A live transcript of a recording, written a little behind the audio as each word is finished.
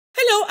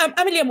I'm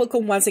Amelie and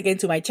welcome once again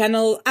to my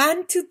channel.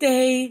 And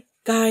today,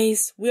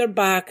 guys, we are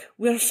back.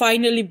 We are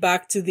finally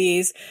back to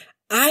this.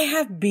 I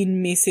have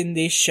been missing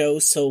this show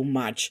so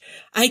much.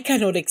 I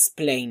cannot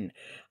explain.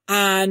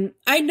 And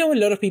I know a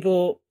lot of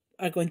people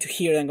are going to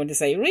hear and going to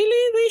say,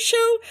 really, this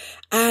show?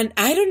 And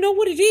I don't know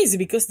what it is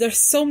because there's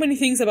so many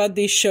things about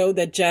this show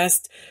that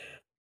just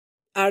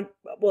are,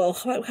 well,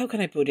 how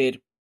can I put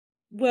it?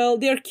 Well,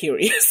 they're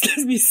curious.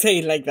 Let me say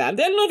it like that.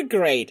 They're not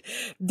great.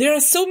 There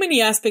are so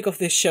many aspects of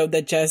this show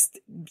that just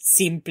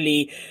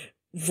simply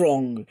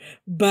wrong.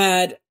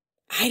 But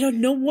I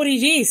don't know what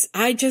it is.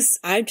 I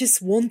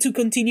just want to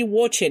continue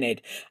watching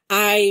it.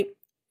 I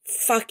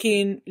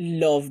fucking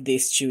love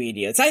these two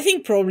idiots. I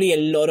think probably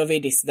a lot of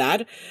it is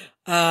that.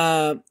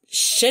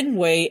 Shen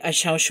Wei and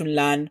Zhao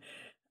Yunlan,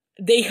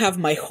 they have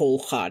my whole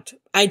heart.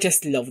 I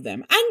just love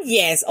them. And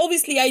yes,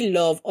 obviously I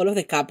love all of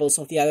the couples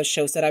of the other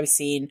shows that I've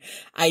seen.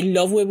 I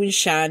love Wei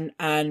Wuxian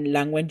and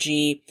Lang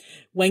Wenji,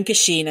 Wen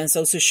Kexin and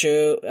Zhou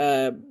Sushu,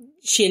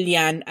 Xie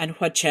Lian and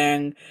Hua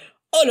Cheng.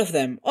 All of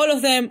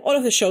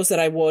the shows that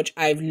I watch,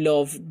 I've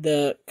loved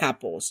the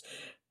couples.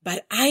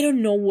 But I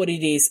don't know what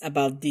it is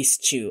about these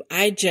two.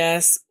 I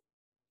just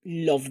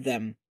love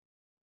them.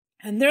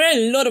 And there are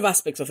a lot of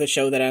aspects of the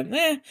show that are,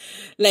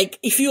 like,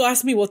 if you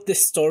ask me what the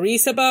story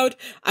is about,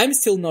 I'm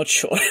still not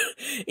sure.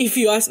 If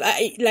you ask,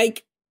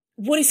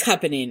 what is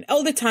happening?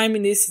 All the time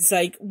in this, it's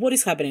like, what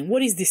is happening?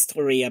 What is this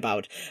story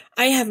about?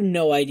 I have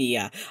no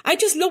idea. I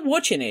just love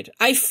watching it.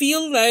 I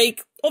feel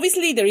like,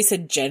 obviously there is a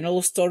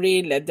general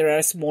story, like there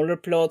are smaller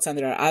plots and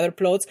there are other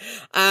plots,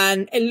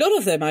 and a lot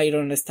of them I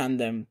don't understand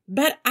them.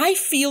 But I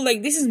feel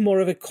like this is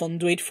more of a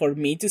conduit for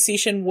me to see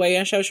Shen Wei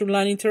and Zhao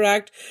Yunlan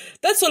interact.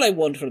 That's all I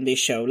want from this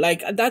show.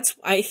 Like,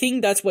 I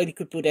think that's why they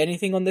could put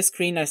anything on the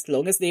screen as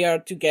long as they are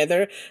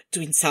together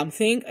doing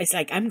something. It's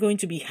like, I'm going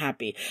to be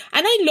happy.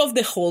 And I love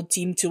the whole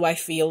team too. I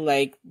feel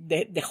like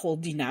the whole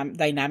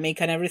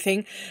dynamic and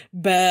everything.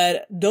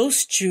 But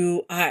those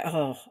two,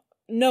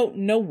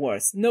 no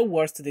words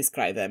to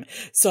describe them.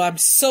 So I'm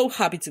so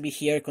happy to be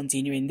here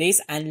continuing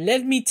this. And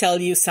let me tell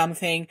you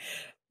something.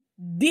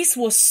 This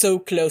was so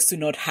close to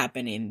not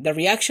happening. The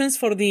reactions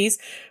for this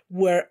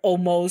were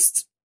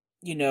almost,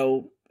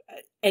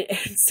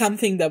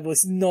 something that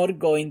was not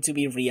going to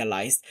be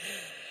realized.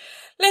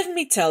 Let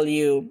me tell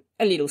you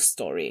a little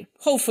story.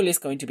 Hopefully it's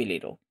going to be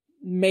little.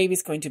 Maybe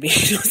it's going to be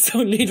not so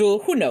little.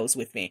 Who knows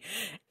with me?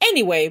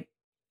 Anyway,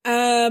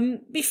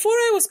 before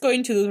I was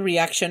going to do the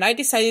reaction, I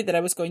decided that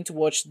I was going to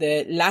watch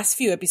the last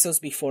few episodes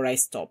before I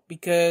stopped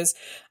because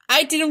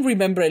I didn't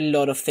remember a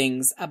lot of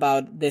things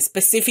about the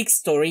specific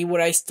story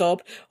where I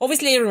stopped.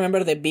 Obviously, I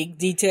remember the big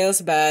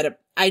details,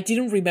 but I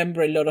didn't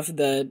remember a lot of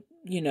the,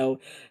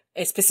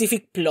 a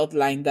specific plot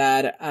line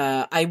that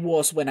I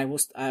was when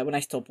I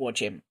stopped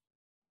watching.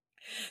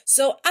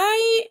 So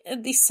I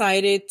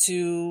decided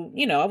to,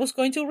 I was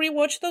going to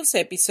rewatch those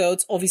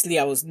episodes. Obviously,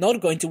 I was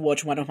not going to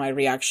watch one of my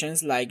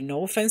reactions, like,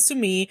 no offense to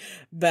me,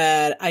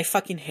 but I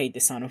fucking hate the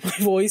sound of my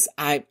voice.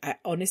 I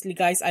honestly,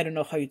 guys, I don't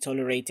know how you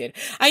tolerate it.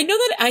 I know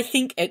that I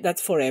think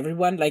that's for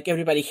everyone, like,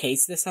 everybody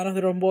hates the sound of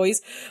their own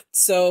voice.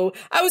 So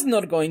I was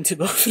not going to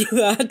go through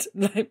that,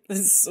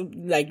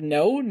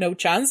 no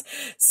chance.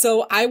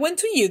 So I went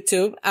to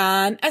YouTube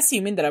and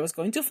assuming that I was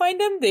going to find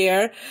them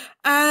there,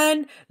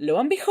 and lo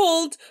and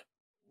behold,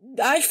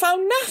 I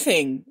found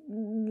nothing.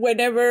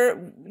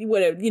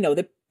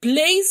 The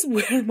place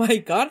where my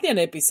Guardian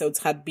episodes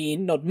had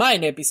been, not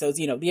mine episodes,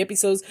 the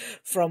episodes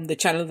from the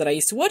channel that I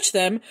used to watch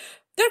them,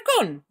 they're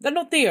gone. They're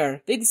not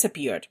there. They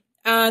disappeared.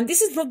 And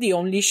this is not the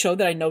only show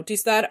that I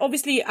noticed that.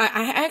 Obviously,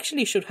 I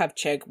actually should have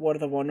checked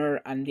World of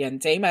Honor and The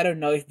Untamed. I don't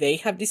know if they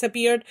have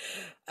disappeared.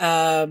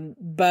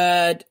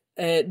 But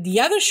the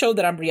other show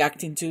that I'm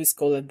reacting to is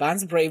called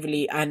Advance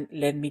Bravely. And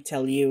let me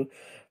tell you,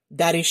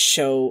 that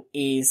show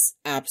is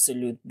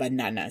absolute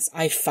bananas.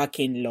 I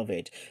fucking love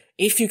it.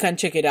 If you can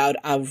check it out,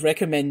 I would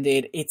recommend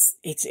it. It's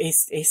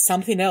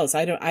something else.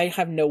 I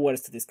have no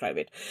words to describe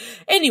it.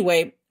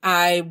 Anyway,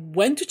 I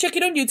went to check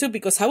it on YouTube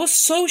because I was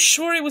so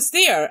sure it was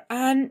there,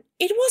 and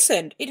it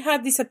wasn't. It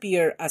had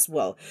disappeared as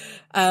well.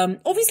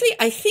 Obviously,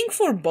 I think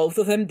for both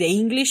of them,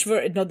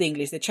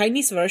 the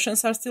Chinese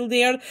versions are still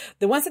there.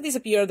 The ones that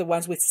disappear are the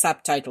ones with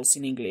subtitles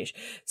in English.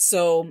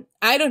 So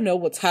I don't know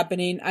what's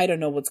happening. I don't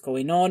know what's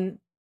going on.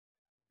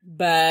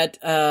 But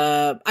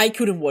I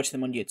couldn't watch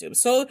them on YouTube.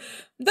 So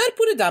that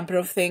put a damper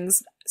of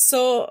things.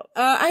 So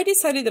I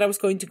decided that I was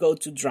going to go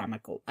to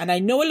Dramacool. And I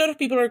know a lot of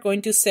people are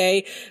going to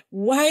say,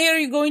 why are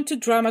you going to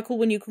Dramacool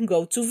when you can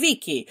go to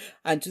Viki?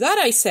 And to that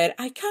I said,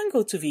 I can't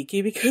go to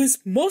Viki because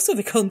most of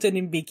the content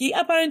in Viki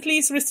apparently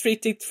is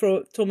restricted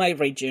to my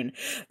region.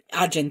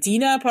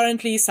 Argentina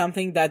apparently is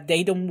something that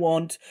they don't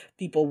want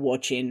people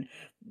watching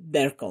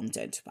their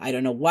content. I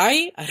don't know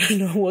why. I don't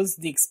know what's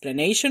the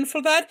explanation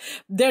for that.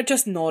 They're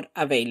just not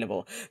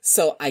available.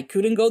 So I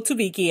couldn't go to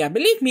Viki, and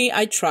believe me,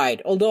 I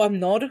tried. Although I'm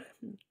not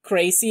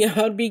crazy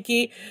about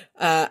Viki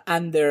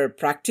and their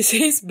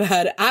practices,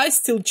 but I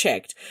still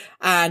checked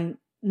and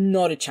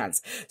not a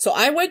chance. So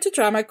I went to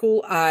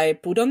Dramacool, I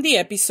put on the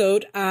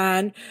episode,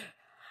 and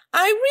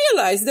I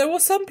realized there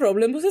was some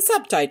problem with the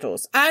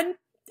subtitles. And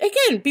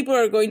again, people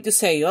are going to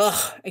say,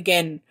 oh,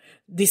 again,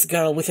 this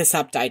girl with the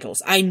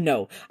subtitles. I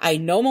know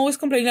I'm always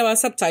complaining about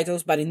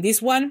subtitles, but in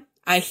this one,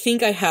 I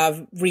think I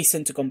have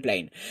reason to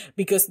complain,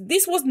 because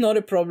this was not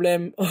a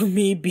problem of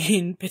me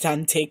being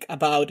pedantic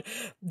about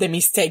the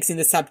mistakes in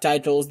the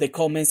subtitles, the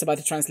comments about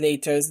the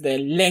translators, the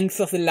length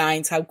of the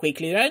lines, how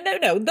quickly.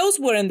 No, those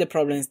weren't the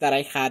problems that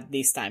I had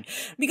this time,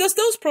 because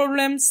those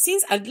problems,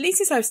 at least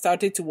since I've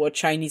started to watch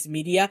Chinese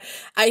media,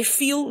 I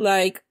feel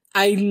like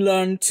I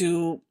learned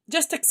to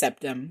just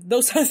accept them.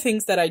 Those are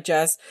things that I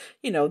just,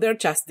 they're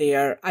just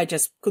there. I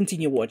just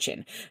continue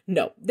watching.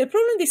 No, the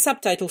problem the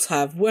subtitles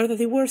have were that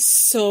they were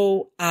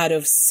so out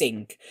of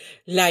sync,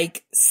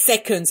 like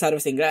seconds out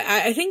of sync.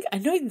 I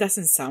know it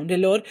doesn't sound a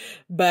lot,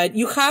 but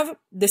you have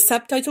the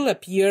subtitle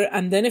appear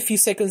and then a few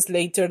seconds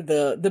later,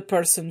 the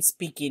person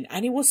speaking,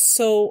 and it was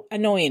so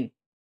annoying.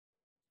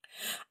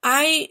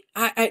 I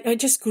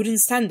just couldn't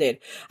stand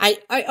it. I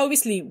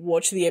obviously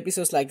watched the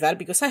episodes like that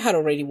because I had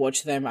already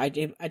watched them. I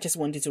just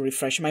wanted to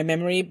refresh my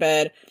memory,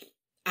 but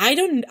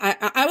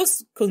I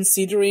was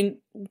considering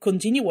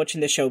continue watching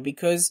the show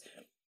because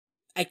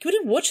I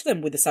couldn't watch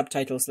them with the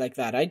subtitles like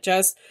that.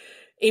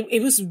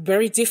 It was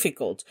very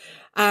difficult.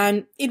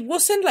 And it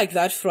wasn't like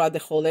that throughout the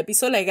whole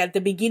episode. Like at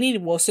the beginning,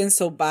 it wasn't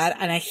so bad.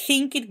 And I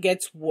think it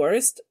gets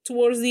worse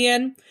towards the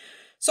end.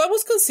 So I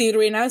was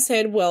considering, I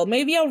said, well,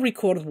 maybe I'll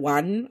record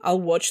one. I'll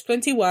watch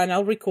 21.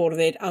 I'll record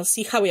it. I'll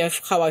see how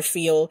I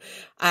feel.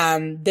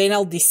 Then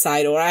I'll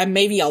decide, or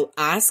maybe I'll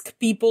ask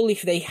people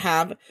if they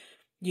have,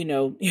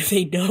 if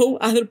they know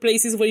other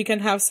places where you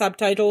can have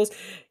subtitles.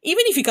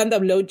 Even if you can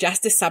download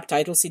just the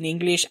subtitles in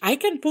English, I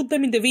can put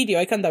them in the video.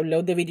 I can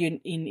download the video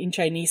in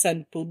Chinese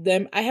and put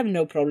them. I have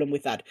no problem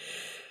with that.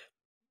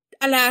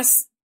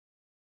 Alas,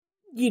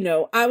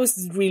 I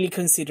was really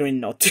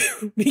considering not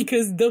to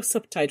because those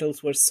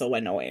subtitles were so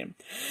annoying.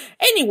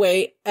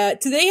 Anyway,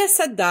 today I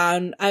sat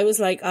down. I was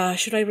like,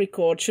 should I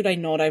record? Should I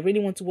not? I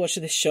really want to watch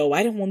the show.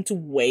 I don't want to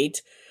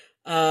wait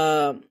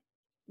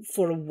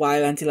for a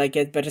while until I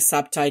get better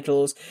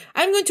subtitles.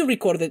 I'm going to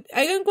record it.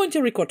 I am going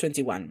to record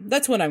 21.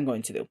 That's what I'm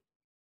going to do.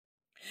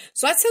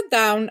 So I sat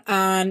down,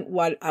 and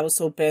while I was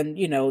open,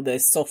 the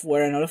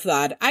software and all of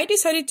that, I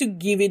decided to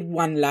give it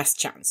one last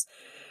chance.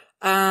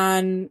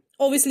 And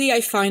obviously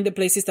I find the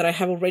places that I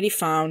have already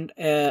found.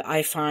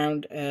 I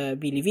found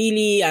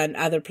Bilibili and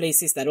other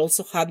places that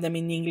also had them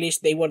in English.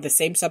 They were the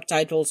same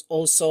subtitles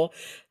also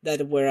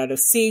that were out of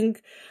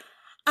sync.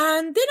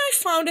 And then I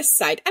found a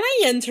site and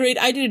I entered it.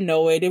 I didn't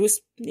know it.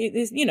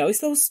 It's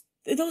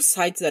those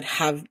sites that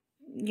have,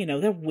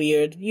 they're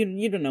weird.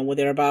 You don't know what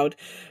they're about.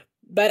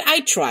 But I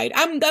tried.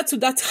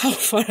 That's how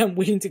far I'm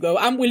willing to go.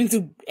 I'm willing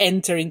to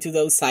enter into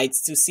those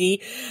sites to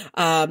see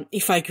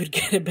if I could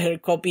get a better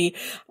copy.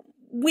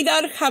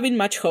 Without having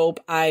much hope,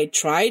 I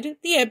tried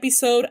the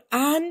episode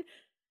and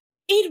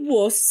it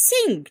was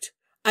synced.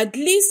 At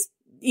least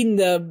in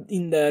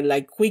the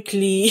like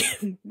quickly,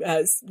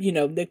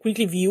 the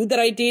quickly view that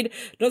I did,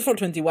 not for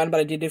 21, but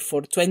I did it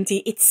for 20.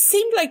 It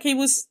seemed like it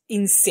was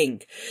in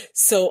sync.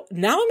 So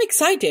now I'm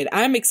excited.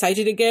 I'm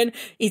excited again.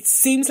 It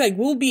seems like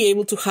we'll be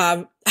able to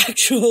have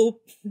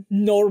actual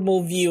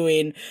normal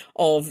viewing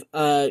of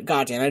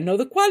Guardian. I know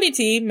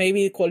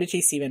maybe the quality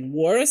is even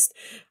worse.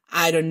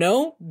 I don't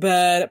know,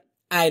 but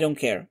I don't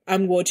care.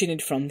 I'm watching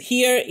it from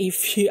here.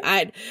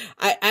 I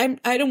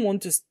don't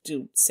want to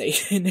say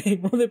the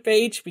name of the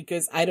page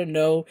because I don't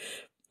know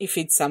if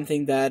it's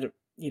something that,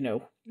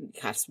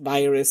 has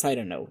virus. I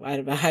don't know.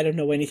 I don't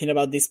know anything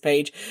about this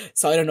page.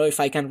 So I don't know if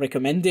I can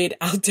recommend it.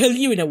 I'll tell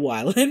you in a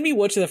while. Let me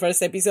watch the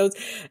first episodes.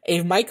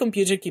 If my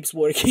computer keeps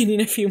working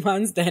in a few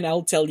months, then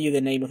I'll tell you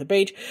the name of the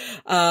page.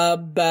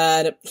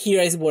 But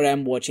here is where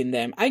I'm watching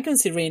them. I'm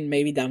considering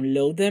maybe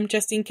download them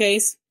just in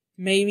case.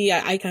 Maybe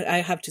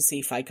I have to see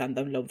if I can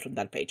download from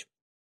that page.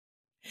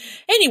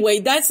 Anyway,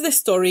 that's the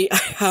story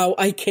how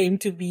I came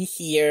to be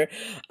here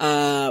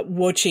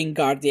watching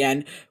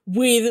Guardian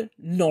with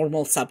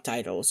normal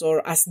subtitles,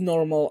 or as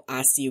normal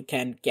as you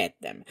can get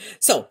them.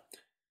 So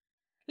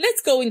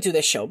let's go into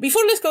the show.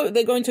 Before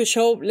go into the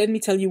show, let me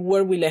tell you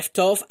where we left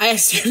off. I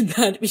assume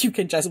that you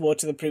can just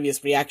watch the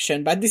previous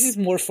reaction, but this is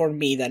more for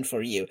me than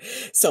for you.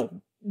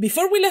 So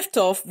before we left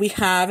off, we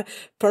have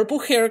purple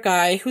hair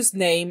guy whose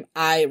name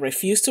I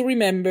refuse to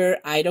remember.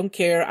 I don't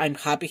care. I'm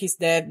happy he's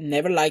dead.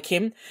 Never like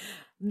him.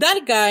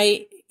 That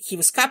guy, he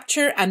was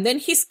captured and then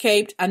he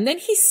escaped and then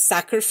he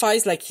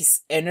sacrificed like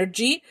his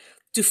energy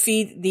to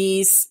feed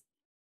this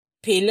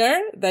pillar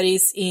that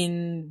is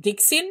in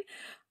Dixon.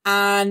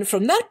 And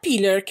from that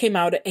pillar came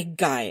out a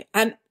guy.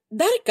 And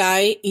that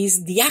guy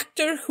is the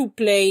actor who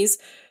plays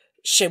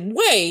XIAO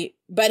WEI,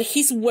 but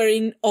he's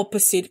wearing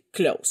opposite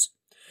clothes.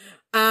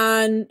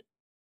 And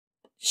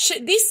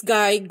this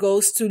guy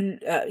goes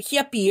to, he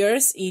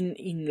appears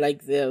in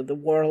like the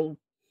world,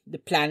 the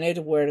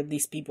planet where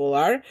these people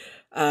are.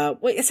 Well,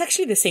 it's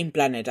actually the same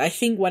planet. I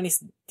think one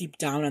is deep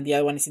down and the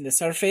other one is in the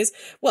surface.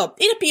 Well,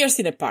 it appears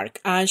in a park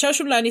and Zhao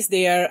Yunlan is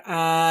there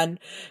and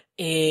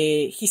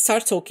he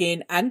starts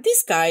talking and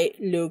this guy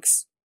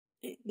looks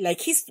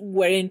like he's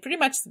wearing pretty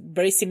much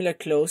very similar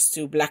clothes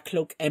to Black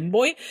Cloak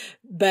Envoy,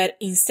 but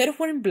instead of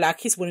wearing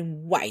black, he's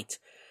wearing white.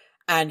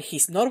 And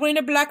he's not wearing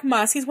a black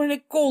mask, he's wearing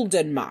a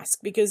golden mask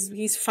because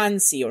he's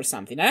fancy or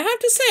something. I have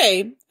to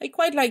say, I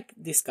quite like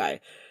this guy.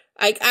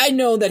 I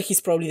know that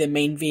he's probably the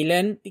main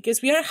villain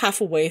because we are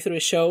halfway through the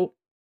show.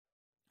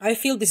 I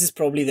feel this is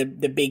probably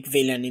the big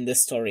villain in the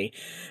story.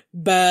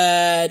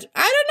 But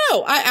I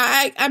don't know.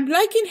 I'm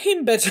liking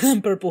him better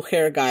than Purple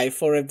Hair Guy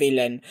for a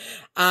villain.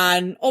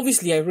 And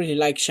obviously I really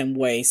like Shen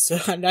Wei. So,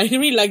 and I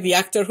really like the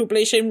actor who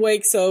plays Shen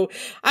Wei. So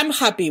I'm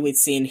happy with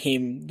seeing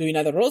him doing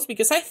other roles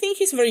because I think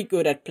he's very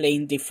good at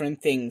playing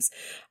different things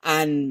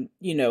and,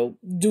 you know,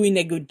 doing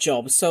a good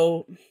job.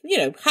 So, you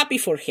know, happy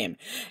for him.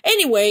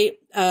 Anyway,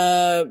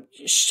 Zhao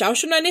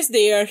Yunlan is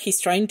there.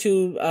 He's trying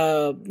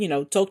to, you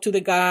know, talk to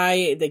the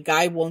guy. The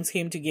guy wants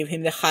him to give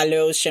him the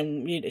hallows.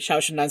 Zhao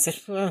Yunlan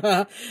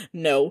said,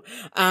 no.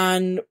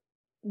 And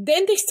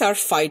then they start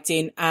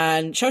fighting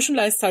and Zhao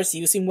Yunlan starts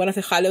using one of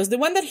the hallows, the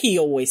one that he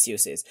always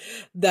uses.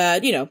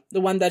 That, you know,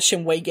 the one that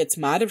Shen Wei gets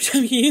mad every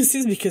time he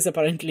uses because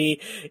apparently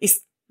it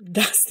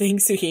does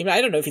things to him. I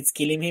don't know if it's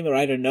killing him or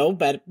I don't know,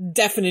 but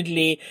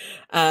definitely,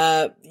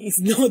 it's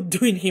not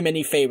doing him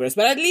any favors.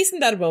 But at least in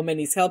that moment,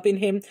 it's helping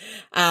him.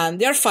 And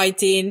they're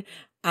fighting.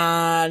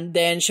 And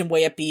then Shen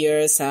Wei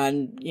appears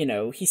and, you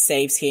know, he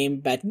saves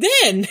him. But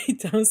then it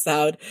turns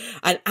out,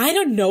 and I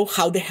don't know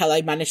how the hell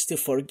I managed to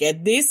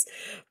forget this,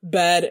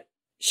 but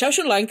Zhao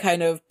Yunlan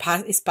kind of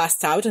is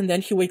passed out and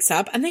then he wakes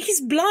up and then he's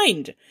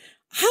blind.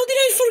 How did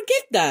I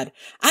forget that?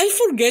 I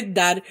forget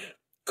that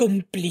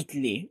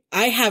completely.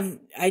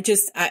 I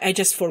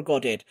just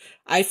forgot it.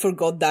 I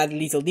forgot that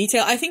little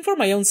detail. I think for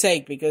my own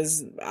sake,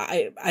 because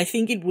I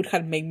think it would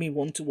have made me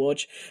want to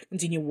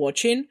continue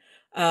watching.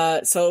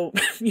 So,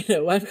 you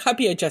know, I'm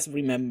happy I just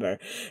remember.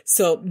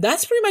 So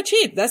that's pretty much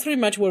it. That's pretty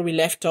much where we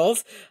left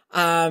off.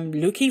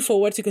 Looking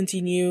forward to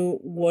continue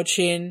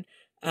watching.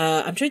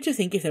 I'm trying to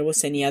think if there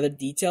was any other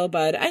detail,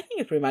 but I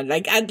think it's pretty much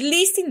like, at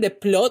least in the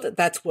plot,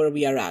 that's where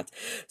we are at.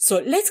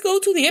 So let's go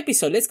to the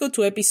episode. Let's go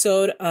to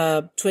episode,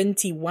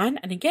 21.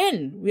 And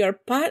again, we are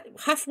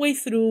halfway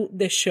through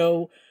the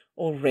show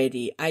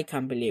already. I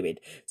can't believe it.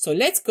 So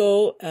let's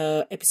go,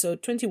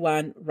 episode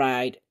 21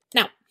 right